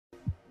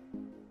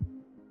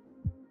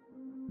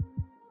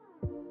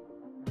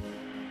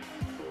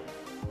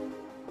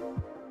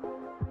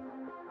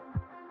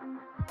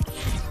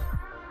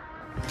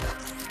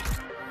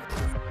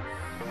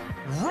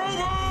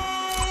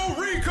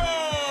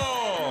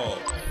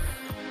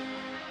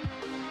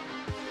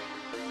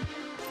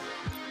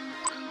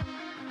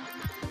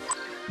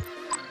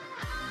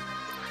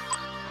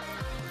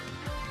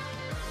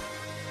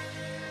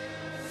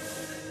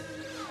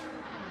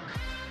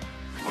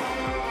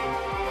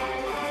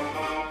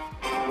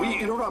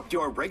interrupt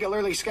your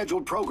regularly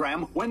scheduled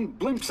program when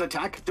blimps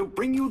attack to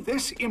bring you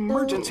this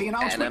emergency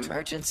announcement. An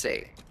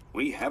emergency.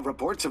 We have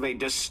reports of a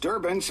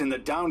disturbance in the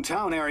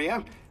downtown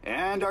area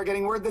and are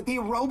getting word that the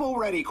Robo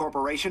Ready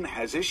Corporation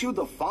has issued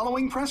the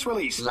following press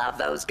release. Love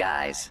those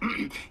guys.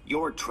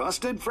 Your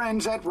trusted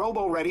friends at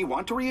Robo Ready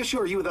want to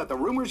reassure you that the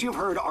rumors you've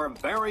heard are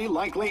very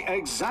likely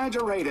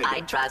exaggerated.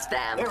 I trust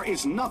them. There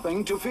is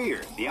nothing to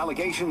fear. The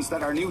allegations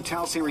that our new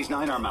TAL Series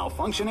 9 are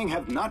malfunctioning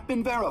have not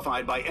been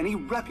verified by any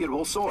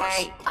reputable source.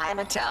 Hey, I'm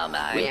a TAL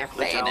 9. We're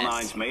The TAL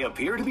famous. 9s may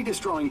appear to be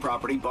destroying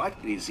property, but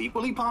it is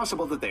equally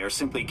possible that they are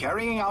simply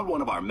carrying out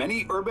one of our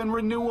many urban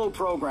renewal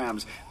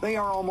programs. They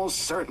are almost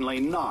certainly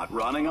not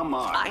running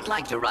amok. I'd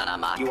like to run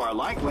amok. You are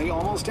likely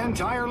almost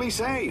entirely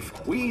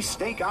safe. We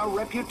stake our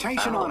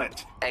reputation on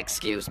it.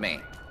 Excuse me.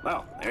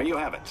 Well, there you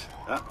have it.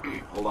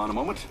 Hold on a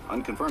moment.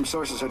 Unconfirmed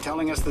sources are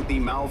telling us that the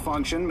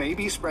malfunction may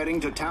be spreading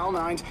to TAL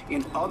 9s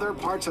in other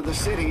parts of the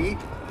city.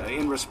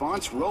 In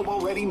response, Robo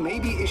Ready may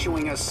be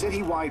issuing a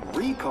citywide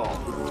recall.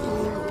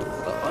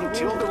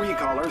 Until the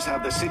recallers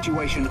have the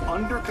situation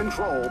under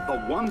control,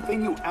 the one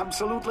thing you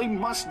absolutely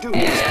must do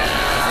is...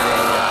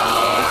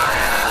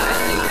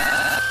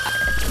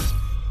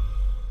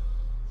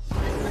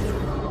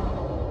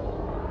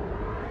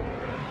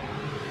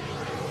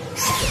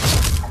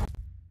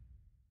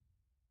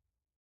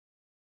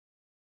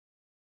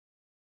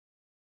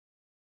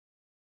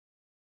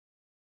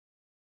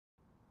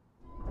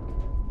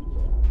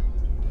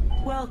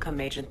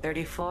 Welcome, Agent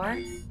 34,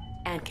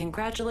 and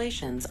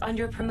congratulations on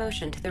your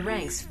promotion to the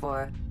ranks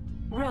for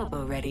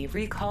Robo Ready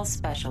Recall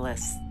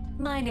Specialist.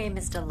 My name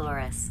is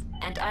Dolores,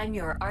 and I'm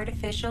your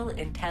Artificial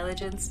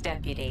Intelligence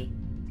Deputy.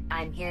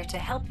 I'm here to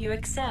help you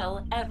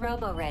excel at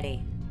Robo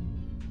Ready.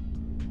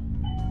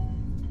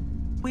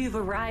 We've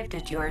arrived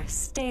at your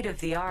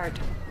state-of-the-art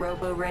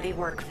Robo Ready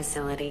work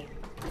facility.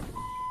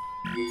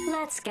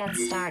 Let's get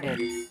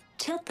started.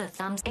 Tilt the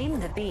thumbs, aim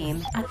the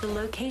beam at the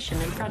location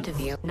in front of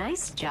you.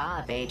 Nice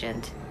job,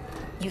 Agent.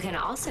 You can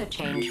also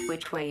change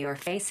which way you're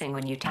facing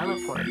when you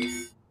teleport.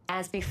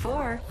 As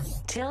before,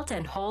 tilt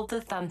and hold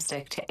the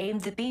thumbstick to aim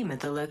the beam at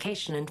the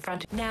location in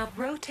front. Now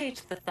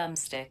rotate the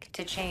thumbstick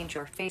to change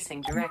your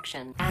facing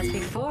direction. As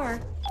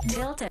before,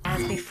 tilt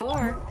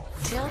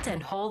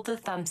and hold the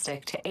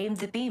thumbstick to aim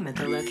the beam at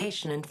the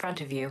location in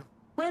front of you.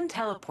 When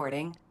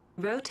teleporting,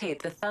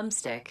 rotate the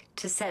thumbstick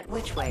to set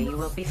which way you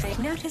will be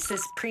facing. Notice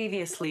this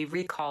previously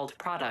recalled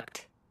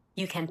product.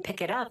 You can pick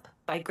it up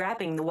by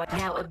grabbing the white.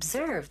 Now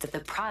observe that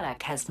the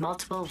product has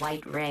multiple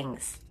white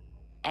rings.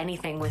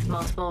 Anything with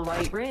multiple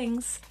white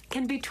rings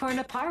can be torn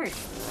apart.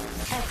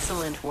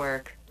 Excellent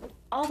work.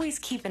 Always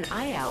keep an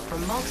eye out for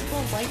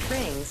multiple white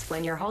rings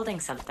when you're holding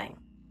something.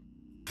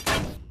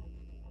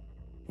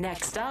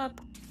 Next up,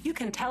 you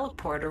can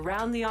teleport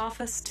around the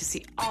office to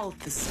see all of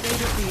the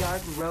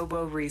state-of-the-art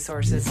Robo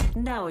resources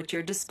now at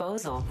your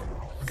disposal.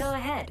 Go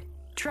ahead,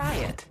 try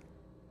it.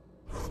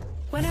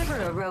 Whenever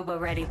a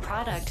Robo-Ready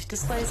product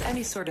displays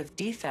any sort of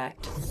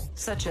defect,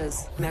 such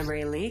as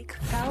memory leak,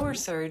 power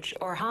surge,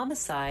 or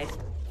homicide,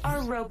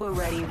 our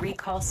Robo-Ready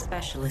recall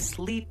specialists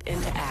leap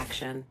into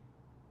action.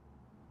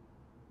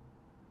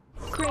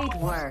 Great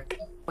work.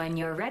 When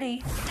you're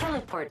ready,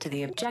 teleport to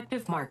the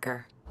objective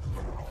marker.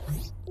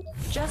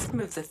 Just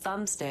move the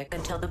thumbstick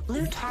until the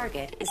blue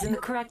target is in the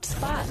correct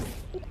spot.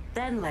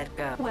 Then let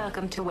go.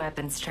 Welcome to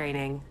weapons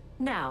training.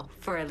 Now,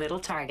 for a little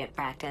target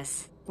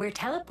practice. We're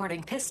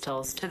teleporting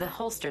pistols to the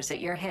holsters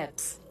at your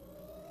hips.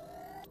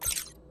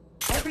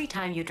 Every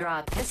time you draw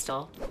a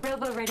pistol,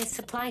 Robo Ready's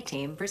supply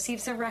team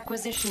receives a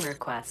requisition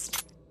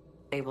request.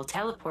 They will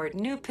teleport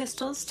new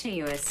pistols to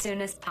you as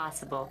soon as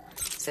possible,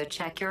 so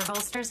check your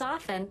holsters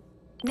often.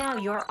 Now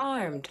you're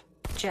armed.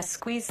 Just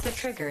squeeze the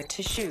trigger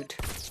to shoot.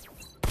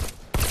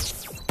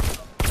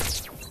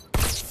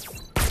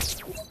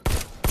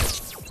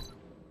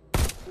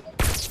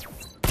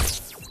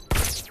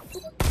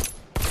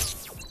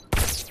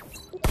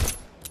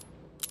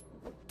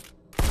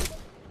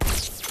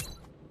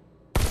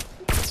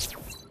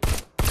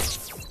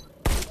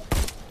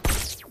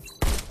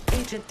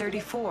 Agent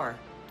 34,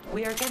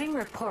 we are getting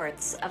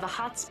reports of a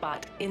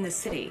hotspot in the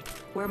city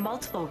where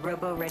multiple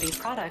Robo-Ready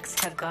products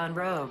have gone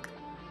rogue.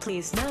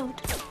 Please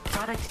note,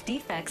 product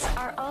defects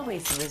are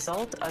always the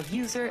result of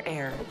user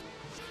error.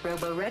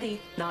 Robo-Ready,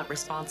 not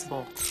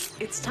responsible.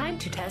 It's time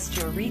to test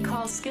your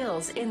recall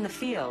skills in the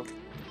field.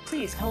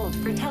 Please hold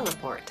for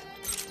teleport.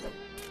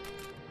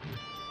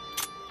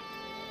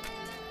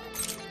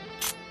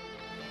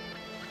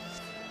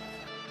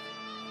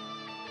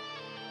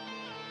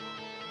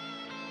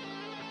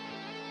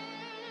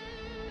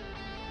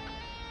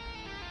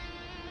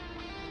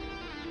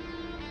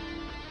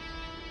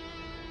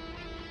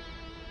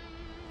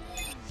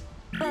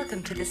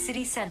 Welcome to the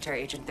city center,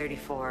 Agent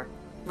 34.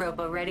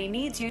 Robo Ready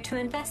needs you to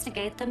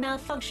investigate the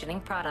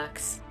malfunctioning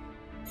products.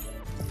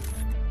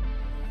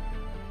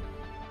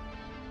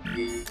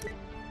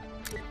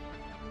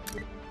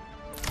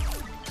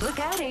 Look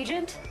out,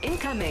 Agent!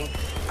 Incoming!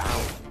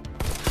 Ow.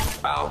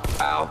 Ow,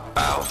 ow,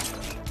 ow.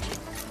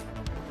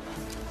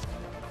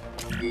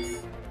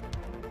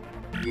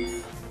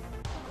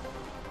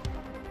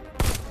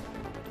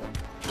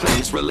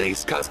 Please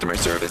release customer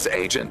service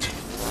agent.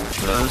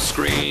 The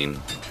screen.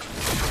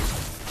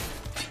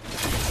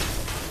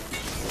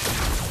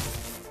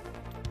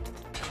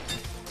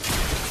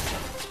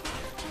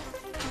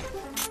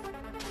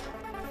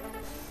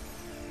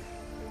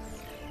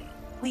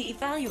 We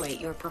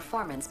evaluate your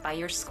performance by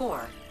your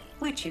score,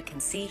 which you can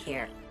see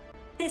here.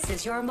 This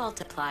is your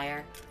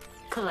multiplier.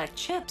 Collect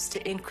chips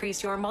to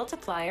increase your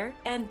multiplier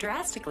and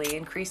drastically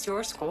increase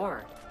your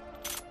score.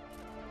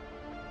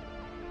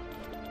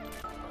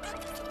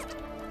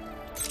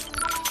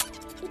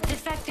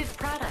 Defective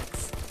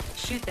products.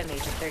 Shoot them,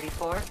 Agent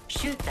 34.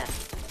 Shoot them.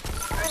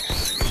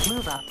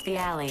 Move up the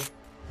alley.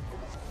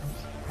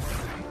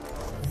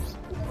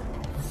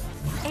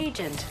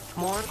 Agent,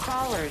 more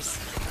crawlers.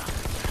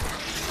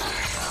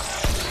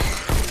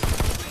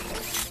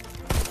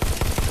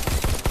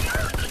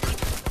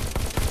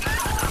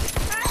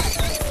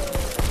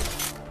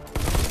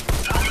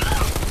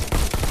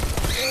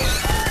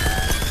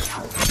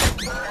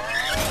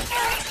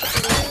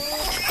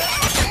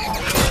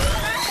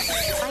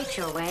 Fight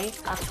your way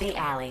up the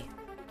alley.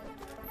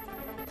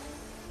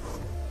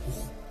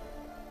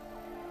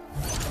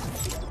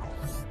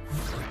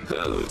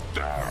 The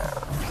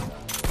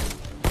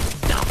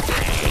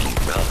pain,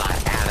 robot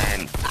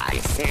heaven. I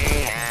see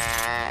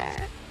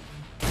it.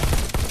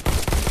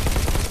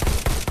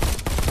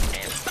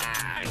 It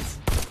burns.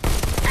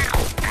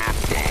 Ow,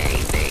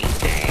 Daisy,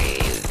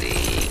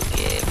 Daisy,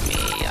 give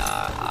me your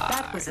heart.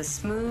 That was a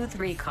smooth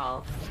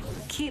recall.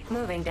 Keep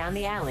moving down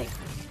the alley.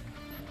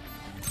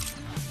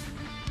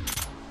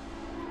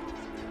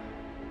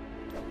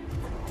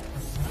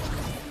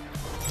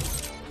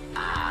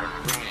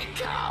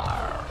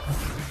 Recaller.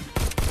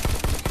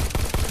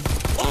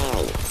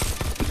 Oh,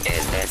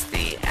 is this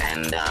the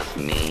end of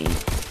me?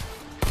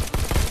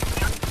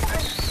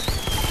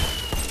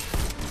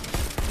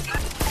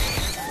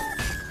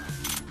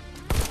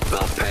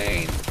 The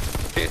pain.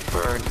 It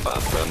burned a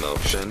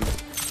promotion.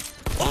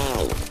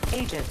 Oh,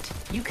 Agent,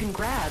 you can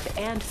grab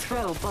and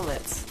throw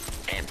bullets.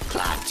 it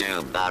plot to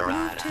Move to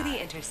Barada.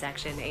 the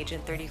intersection,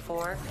 Agent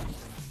 34.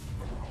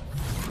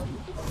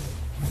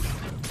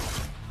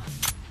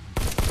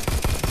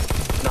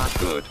 Not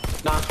good.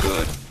 Not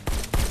good.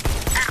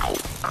 Ow.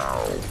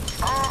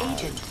 Ow.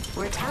 Agent,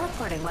 we're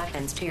teleporting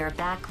weapons to your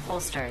back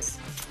holsters.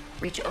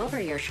 Reach over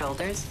your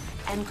shoulders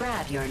and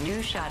grab your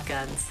new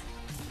shotguns.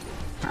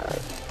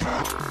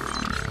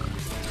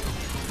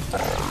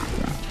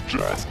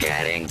 Just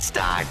getting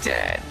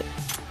started.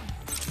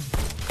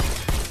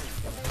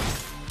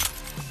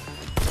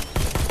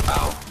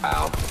 Ow,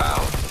 ow,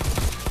 ow.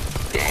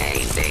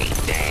 Daisy,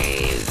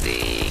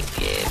 Daisy,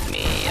 give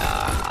me your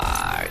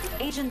heart.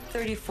 Agent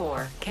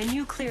 34, can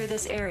you clear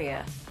this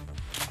area?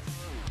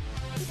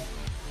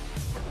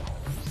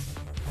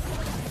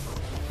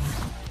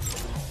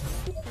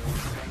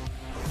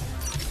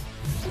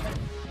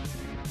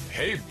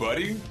 Hey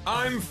buddy,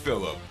 I'm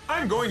Philip.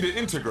 I'm going to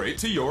integrate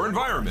to your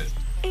environment.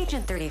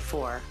 Agent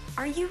 34,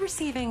 are you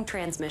receiving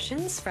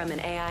transmissions from an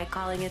AI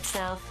calling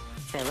itself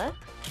Philip?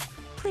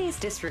 Please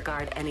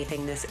disregard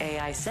anything this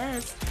AI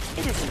says.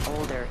 It is an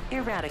older,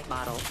 erratic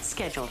model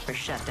scheduled for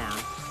shutdown.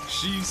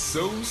 She's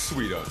so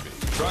sweet on me.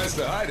 Tries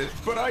to hide it,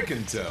 but I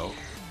can tell.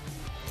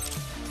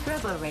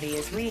 Robo Ready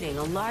is reading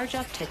a large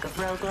uptick of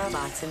rogue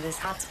robots in this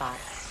hotspot.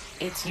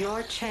 It's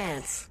your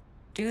chance.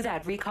 Do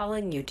that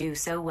recalling you do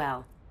so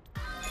well.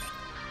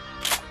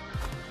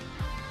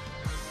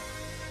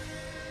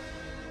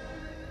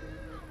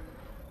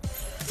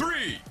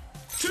 Three,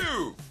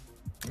 two,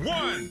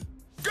 one,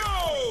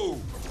 go!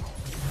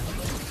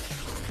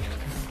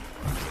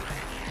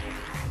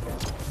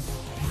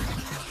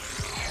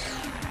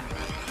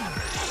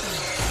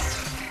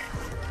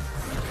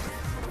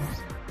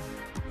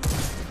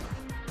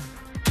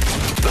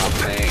 The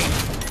pain.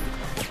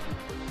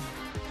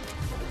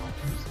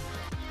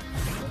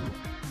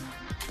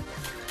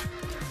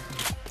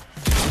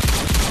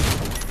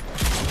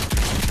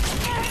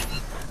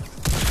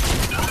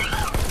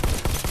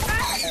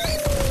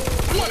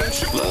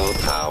 Low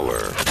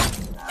power.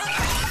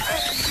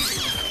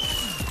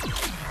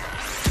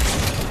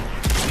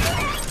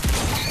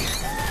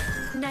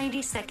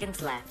 90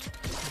 seconds left.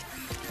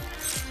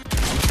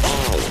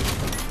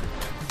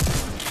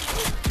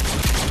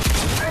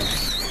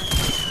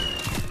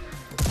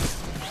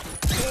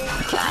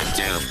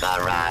 Plateau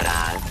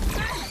Barada.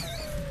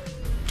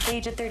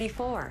 Agent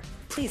 34,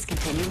 please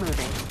continue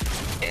moving.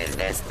 Is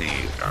this the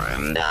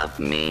end of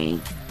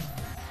me?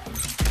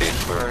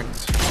 It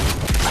burns.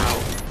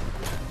 Ow.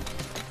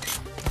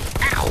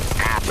 Ow.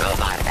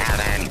 Robot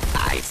heaven.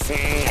 I see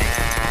it.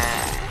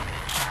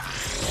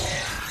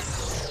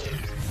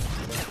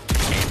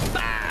 It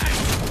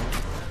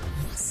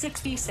burns.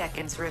 60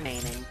 seconds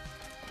remaining.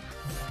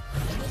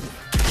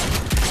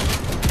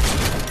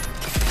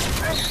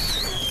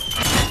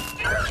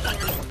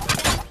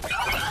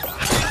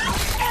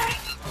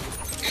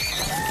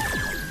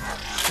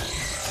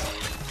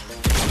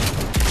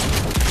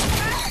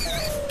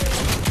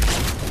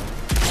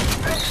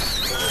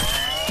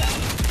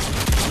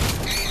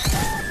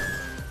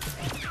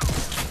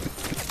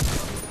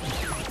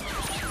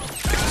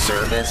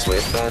 Service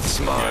with that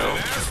smile.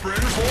 Get aspirin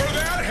for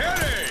that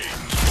headache!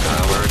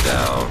 Power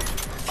down.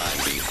 I'm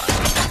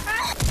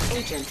behind.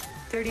 Agent,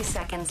 30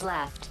 seconds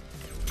left.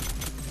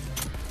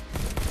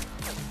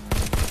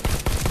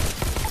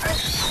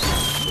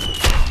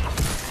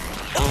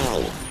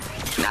 Oh,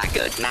 not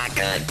good, not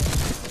good.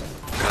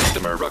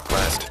 Customer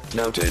request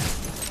noted.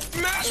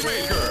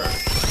 Matchmaker!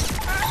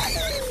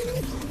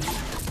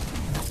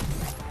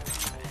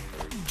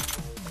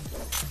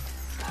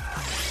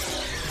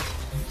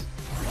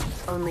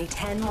 Only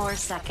 10 more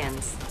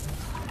seconds.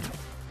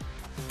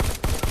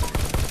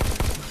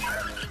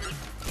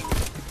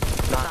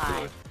 Not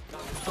 5,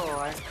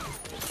 4,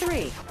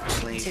 3,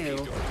 Please 2,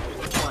 keep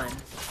going. 1.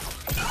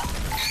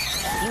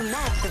 You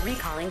met the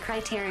recalling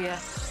criteria.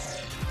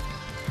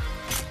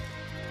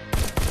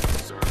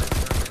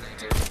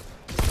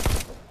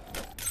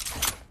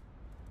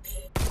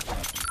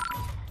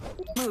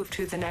 Move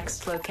to the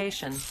next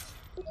location.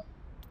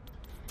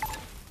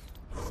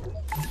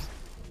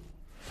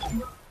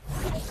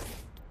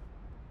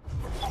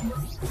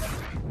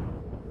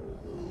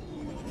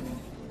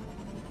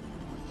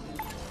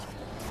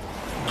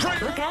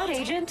 Look out,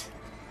 Agent!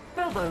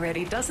 Robo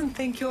Ready doesn't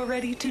think you're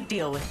ready to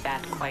deal with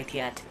that quite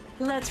yet.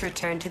 Let's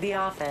return to the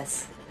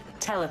office.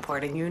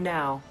 Teleporting you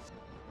now.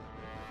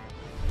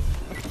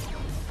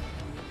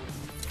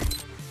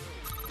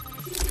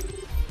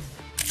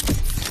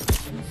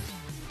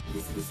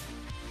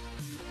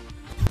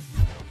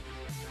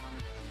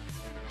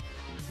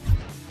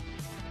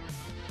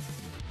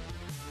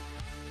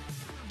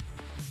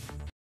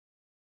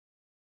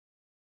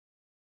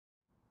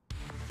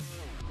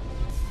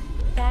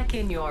 Back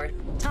in your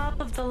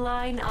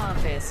top-of-the-line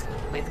office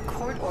with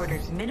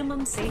court-ordered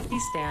minimum safety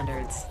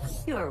standards.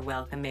 You're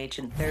welcome,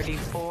 Agent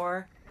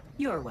 34.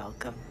 You're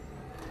welcome.